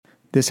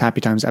This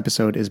Happy Times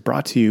episode is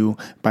brought to you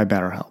by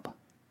BetterHelp.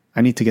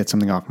 I need to get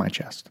something off my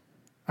chest.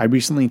 I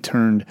recently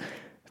turned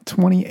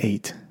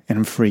 28 and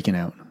I'm freaking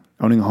out.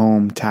 Owning a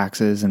home,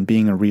 taxes, and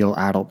being a real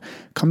adult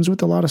comes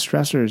with a lot of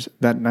stressors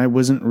that I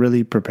wasn't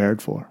really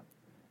prepared for.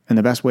 And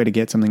the best way to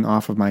get something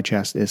off of my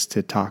chest is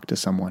to talk to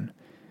someone,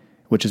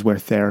 which is where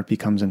therapy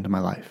comes into my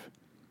life.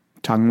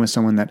 Talking with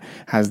someone that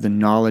has the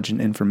knowledge and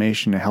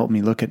information to help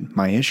me look at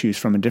my issues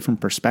from a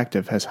different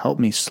perspective has helped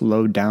me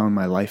slow down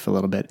my life a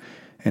little bit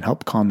and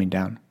help calm me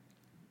down.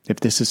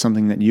 If this is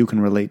something that you can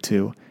relate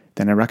to,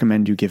 then I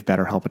recommend you give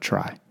BetterHelp a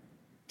try.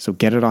 So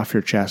get it off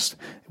your chest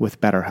with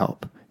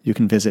BetterHelp. You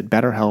can visit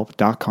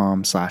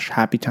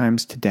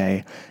betterhelp.com/happytimes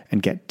today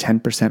and get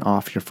 10%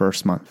 off your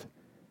first month.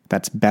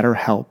 That's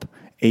BetterHelp,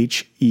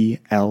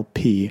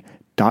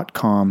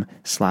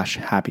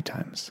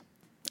 HELP.com/happytimes.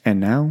 And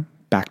now,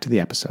 back to the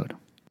episode.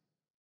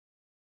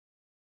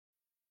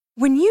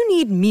 When you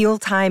need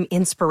mealtime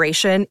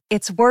inspiration,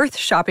 it's worth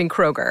shopping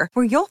Kroger,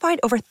 where you'll find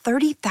over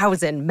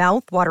 30,000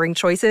 mouth-watering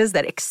choices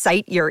that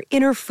excite your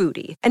inner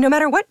foodie. And no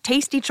matter what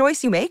tasty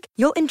choice you make,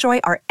 you'll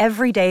enjoy our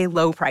everyday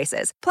low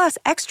prices, plus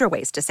extra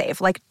ways to save,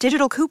 like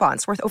digital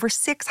coupons worth over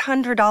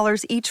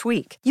 $600 each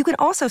week. You can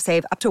also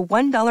save up to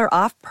 $1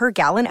 off per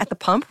gallon at the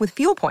pump with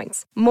fuel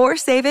points. More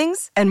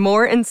savings and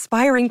more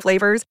inspiring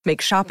flavors make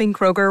shopping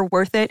Kroger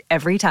worth it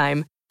every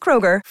time.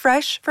 Kroger,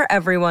 fresh for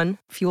everyone.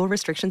 Fuel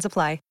restrictions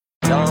apply.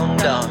 Young,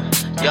 dumb,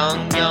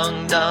 young,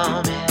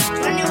 dumb.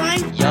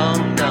 21.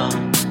 Young,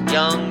 dumb,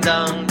 young,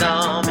 dumb.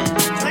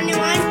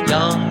 21.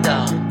 Young,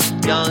 dumb,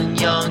 young,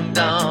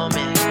 dumb.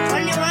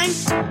 21.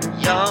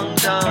 Young,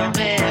 dumb.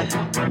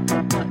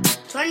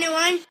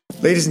 21.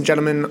 Ladies and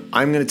gentlemen,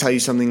 I'm going to tell you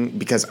something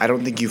because I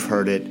don't think you've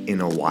heard it in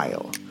a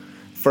while.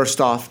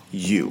 First off,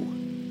 you.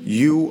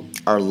 You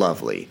are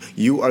lovely.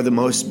 You are the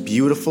most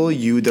beautiful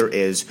you there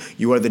is.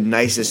 You are the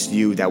nicest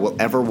you that will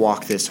ever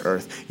walk this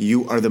earth.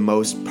 You are the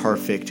most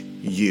perfect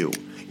you.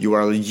 You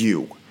are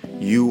you.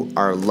 You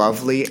are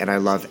lovely, and I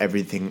love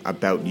everything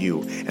about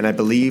you. And I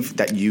believe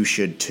that you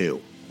should too.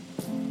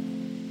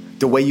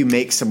 The way you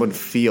make someone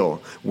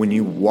feel when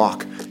you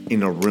walk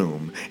in a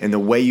room, and the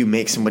way you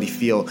make somebody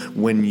feel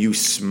when you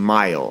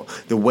smile,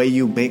 the way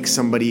you make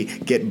somebody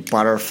get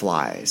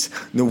butterflies,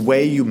 the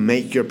way you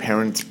make your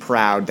parents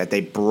proud that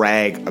they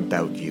brag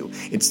about you.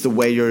 It's the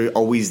way you're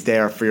always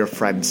there for your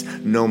friends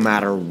no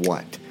matter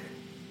what.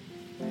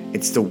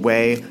 It's the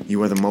way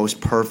you are the most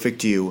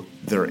perfect you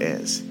there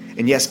is.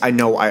 And yes, I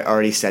know I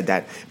already said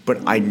that, but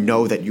I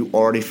know that you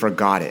already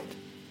forgot it.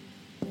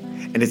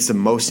 And it's the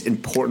most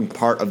important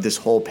part of this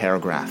whole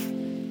paragraph.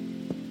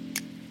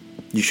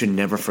 You should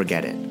never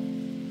forget it.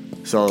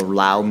 So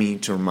allow me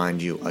to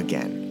remind you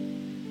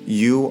again.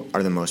 You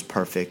are the most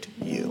perfect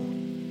you.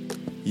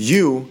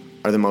 You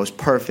are the most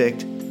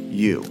perfect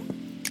you.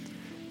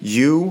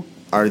 You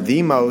are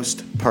the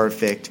most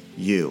perfect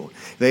you.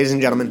 Ladies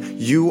and gentlemen,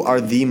 you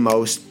are the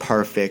most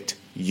perfect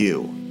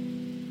you.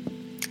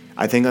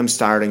 I think I'm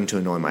starting to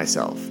annoy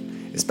myself,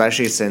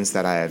 especially since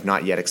that I have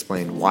not yet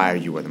explained why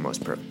you are the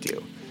most perfect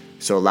you.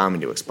 So allow me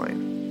to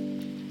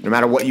explain. No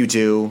matter what you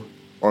do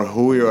or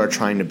who you are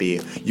trying to be,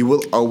 you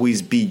will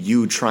always be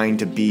you trying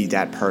to be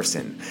that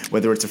person.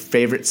 Whether it's a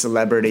favorite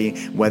celebrity,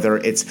 whether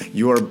it's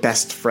your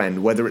best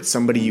friend, whether it's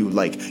somebody you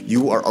like,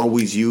 you are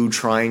always you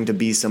trying to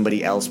be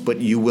somebody else,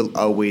 but you will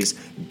always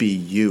be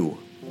you.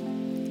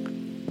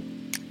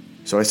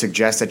 So I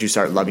suggest that you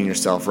start loving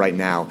yourself right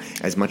now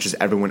as much as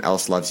everyone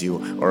else loves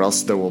you, or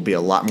else there will be a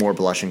lot more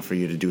blushing for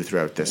you to do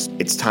throughout this.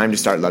 It's time to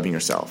start loving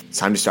yourself. It's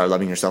time to start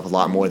loving yourself a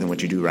lot more than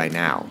what you do right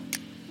now.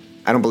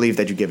 I don't believe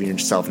that you're giving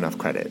yourself enough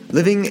credit.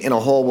 Living in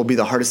a hole will be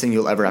the hardest thing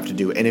you'll ever have to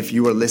do, and if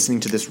you are listening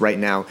to this right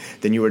now,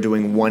 then you are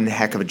doing one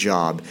heck of a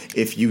job.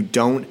 If you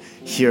don't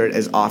hear it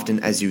as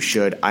often as you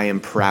should, I am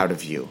proud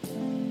of you.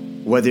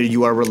 Whether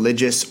you are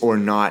religious or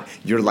not,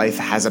 your life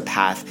has a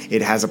path,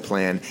 it has a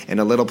plan, and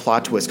a little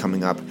plot twist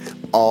coming up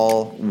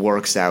all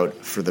works out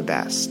for the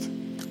best.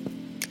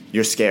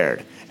 You're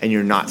scared, and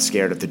you're not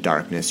scared of the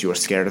darkness. You are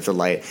scared of the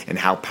light and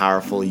how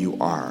powerful you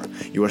are.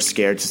 You are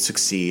scared to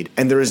succeed,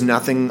 and there is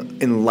nothing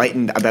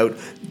enlightened about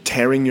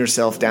tearing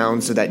yourself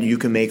down so that you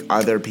can make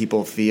other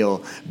people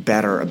feel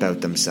better about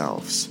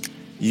themselves.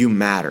 You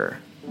matter.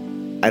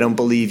 I don't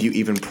believe you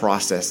even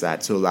process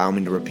that, so allow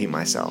me to repeat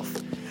myself.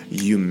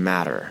 You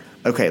matter.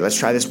 Okay, let's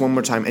try this one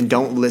more time, and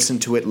don't listen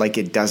to it like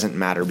it doesn't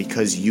matter,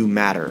 because you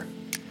matter.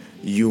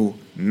 You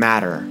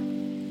matter.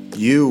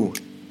 You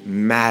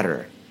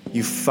matter.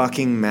 You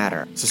fucking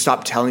matter. So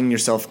stop telling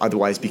yourself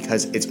otherwise,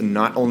 because it's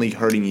not only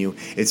hurting you,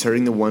 it's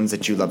hurting the ones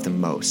that you love the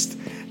most.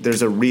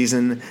 There's a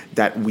reason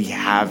that we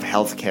have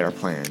healthcare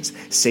plans,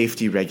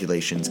 safety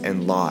regulations,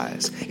 and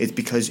laws. It's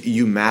because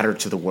you matter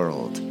to the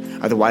world.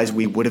 Otherwise,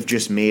 we would have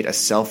just made a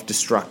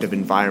self-destructive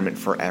environment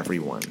for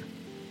everyone.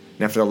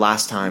 Now, for the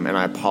last time, and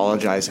I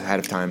apologize ahead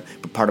of time,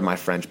 but pardon my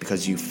French,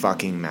 because you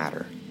fucking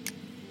matter.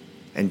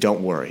 And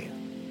don't worry.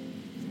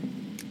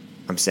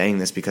 I'm saying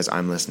this because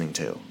I'm listening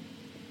too.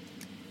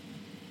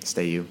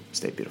 Stay you,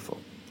 stay beautiful.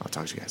 I'll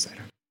talk to you guys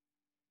later.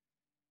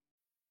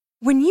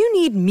 When you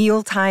need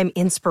mealtime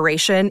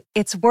inspiration,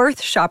 it's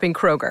worth shopping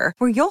Kroger,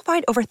 where you'll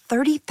find over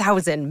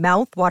 30,000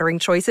 mouth-watering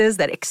choices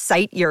that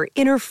excite your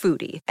inner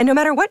foodie. And no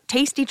matter what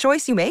tasty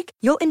choice you make,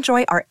 you'll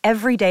enjoy our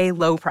everyday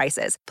low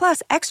prices,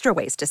 plus extra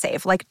ways to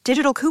save, like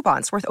digital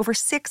coupons worth over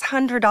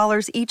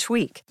 $600 each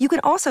week. You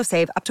can also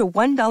save up to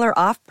 $1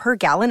 off per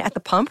gallon at the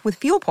pump with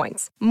fuel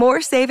points.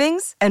 More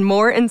savings and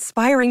more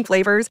inspiring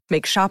flavors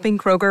make shopping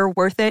Kroger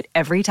worth it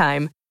every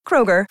time.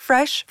 Kroger,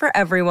 fresh for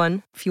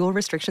everyone. Fuel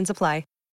restrictions apply.